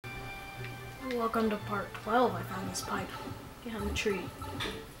Welcome to part 12. I found this pipe behind the tree.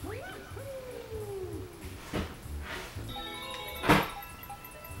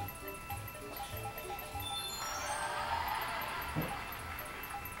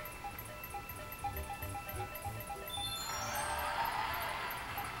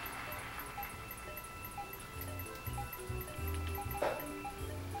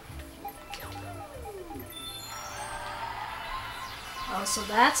 Oh, so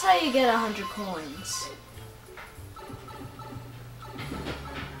that's how you get 100 coins.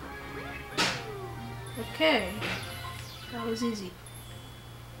 Okay, that was easy.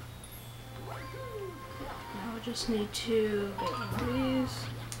 Now I just need to get one of these.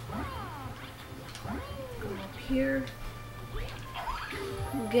 Go up here.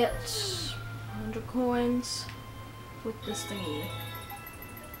 Get 100 coins with this thingy.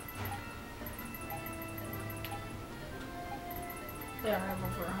 There, I have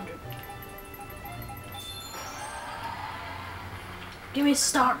over 100. Give me a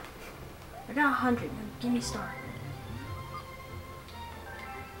star. I got 100. Now give me a star.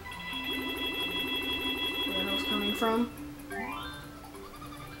 Where that was coming from?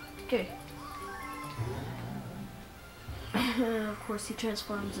 Okay. Of course, he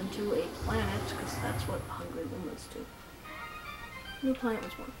transforms into a planet because that's what hungry wombas do. New planet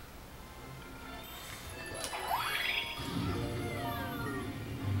was born.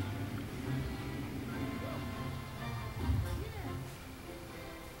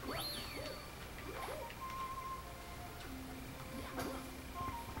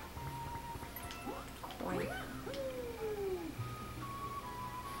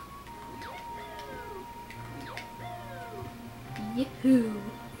 Yahoo!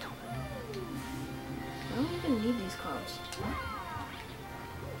 I don't even need these cards.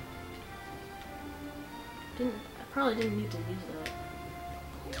 I probably didn't need to use that.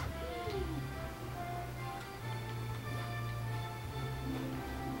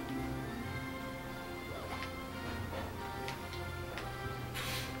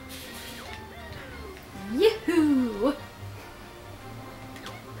 Yahoo!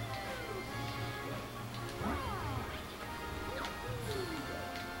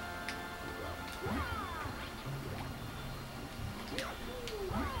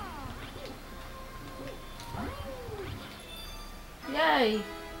 Yay!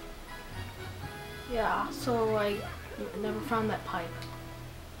 Yeah, so I never found that pipe.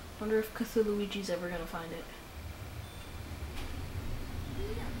 Wonder if Cthulhuigi's ever gonna find it.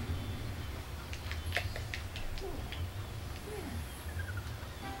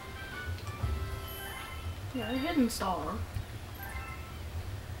 Yeah, a hidden star.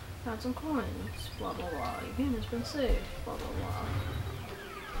 Found some coins. Blah blah blah. Your game has been saved. Blah blah blah.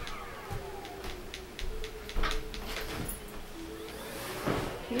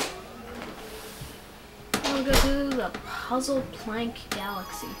 We'll go to the Puzzle Plank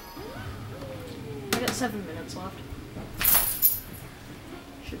Galaxy. I got 7 minutes left.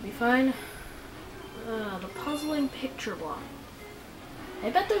 Should be fine. The puzzling picture block. I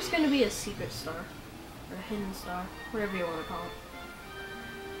bet there's gonna be a secret star. Or a hidden star. Whatever you want to call it.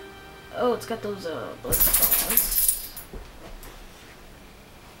 Oh, it's got those, blood stars.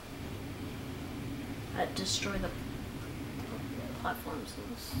 That destroy the platforms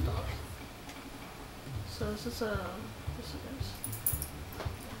and stuff. So is this a... this is...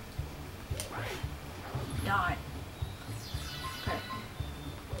 Die. Okay.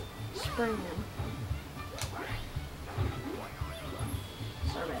 Spring them.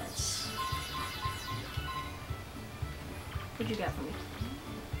 Starbats. What'd you got for me?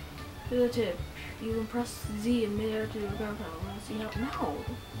 To the tip. You can press Z in midair to do a ground pound. Let's see how... No!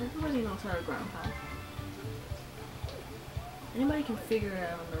 Everybody knows how to ground pound. Anybody can figure it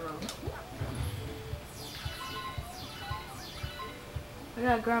out on their own. I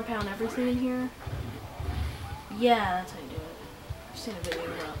gotta ground pound everything in here. Yeah, that's how you do it. I've seen a video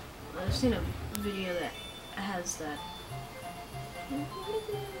about. I've seen a video that has that.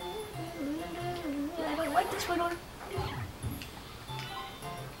 I don't like this one.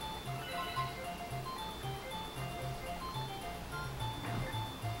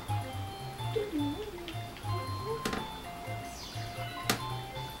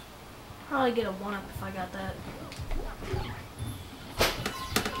 Probably get a 1-up if I got that.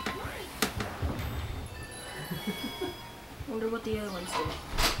 Wonder what the other ones do.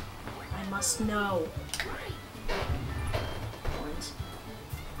 I must know. Coins.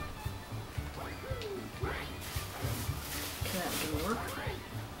 Okay, that didn't work.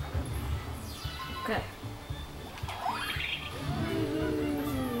 Okay.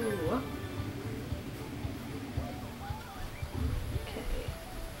 Ooh. Okay.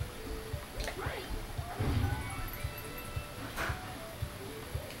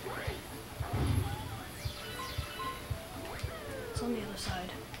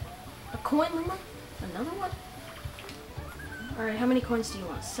 side. A coin luma? Another one? Alright, how many coins do you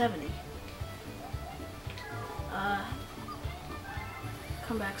want? 70.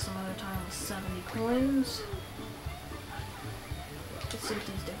 Come back some other time with 70 coins. Let's see what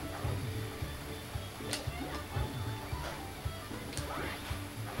these do.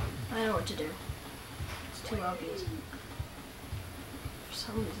 I know what to do. It's too obvious. For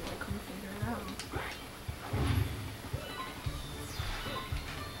some reason I couldn't figure it out.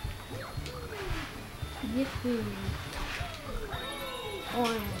 Yahoo!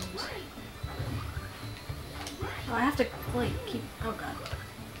 Coins. Oh, I have to, like, keep... Oh, God.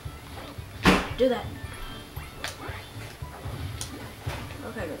 Do that.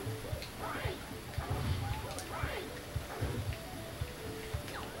 Okay, good.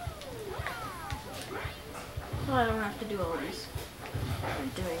 Well, I don't have to do all these. I'm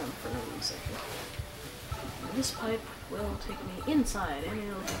doing them for no reason. This pipe will take me inside, and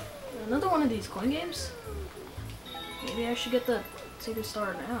it'll be another one of these coin games? Maybe I should get the Secret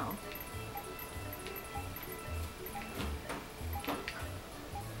Star now.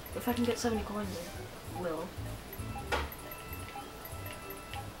 If I can get 70 coins, I will.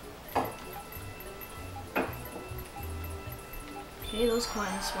 Okay, those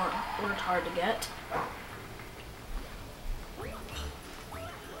coins weren't hard to get.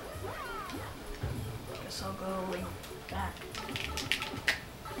 Guess I'll go back.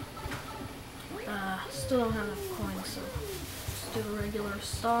 Still don't have enough coins, so just do a regular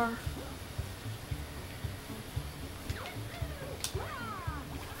star.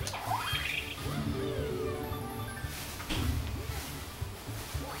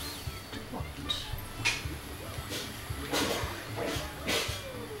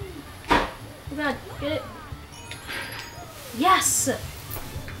 Oh God, get it! Yes!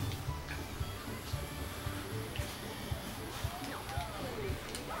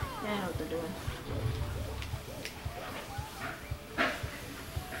 Yeah, I know what they're doing.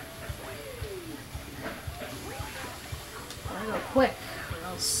 Gotta go quick, or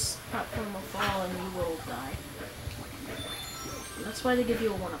else platform will fall and you will die. And that's why they give you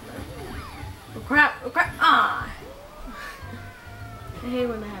a 1 up there. Oh crap! Oh crap! Ah! I hate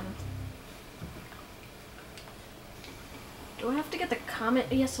when that happens. Do I have to get the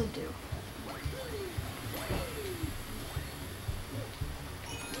comet? Yes, I do.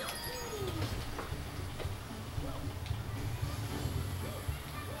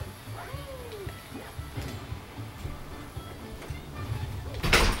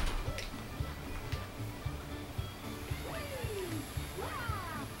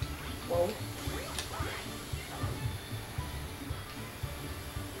 Whoa.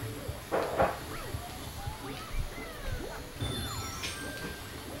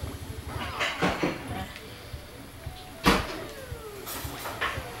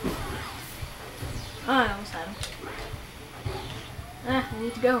 I almost had him. I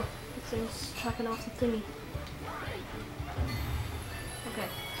need to go. This thing's tracking off the thingy. Okay,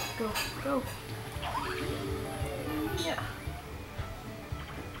 go, go. Yeah.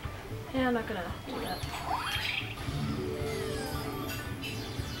 Yeah, I'm not gonna do that.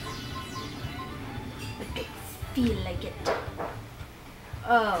 I don't feel like it.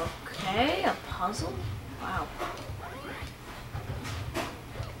 Okay, a puzzle? Wow.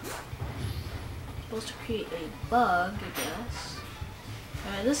 Supposed to create a bug, I guess.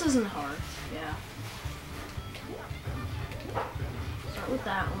 Alright, this isn't hard. Yeah. Start with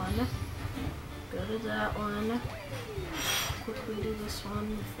that one. Go to that one. Quickly do this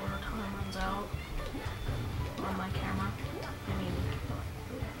one before time runs out on my camera. I mean,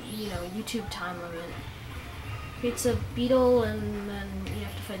 you know, YouTube time limit. Creates a beetle and then you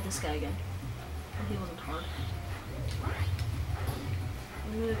have to fight this guy again. And he wasn't hard.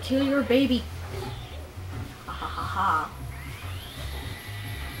 I'm gonna kill your baby. Ha ha ha ha.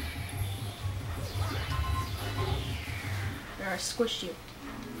 There, I squished you.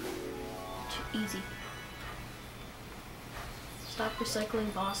 Too easy. Stop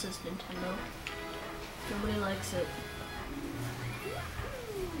recycling bosses, Nintendo. Nobody likes it.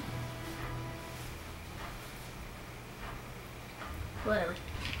 Whatever.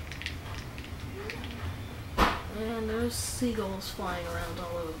 And there's seagulls flying around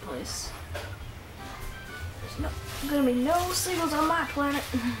all over the place. There's gonna be no seagulls on my planet.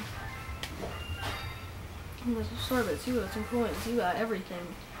 You got some sorbets, you got some coins, you got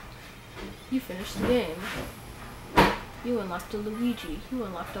everything. You finished the game. You unlocked a Luigi. You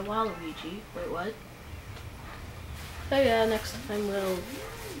unlocked a Waluigi. Wait, what? Oh yeah, next time we'll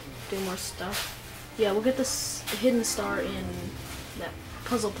do more stuff. Yeah, we'll get this hidden star in that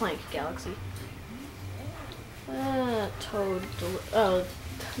puzzle plank galaxy. Toad. Oh,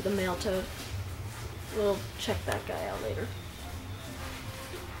 the male toad. We'll check that guy out later.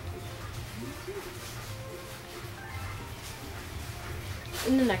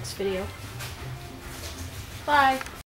 In the next video. Bye.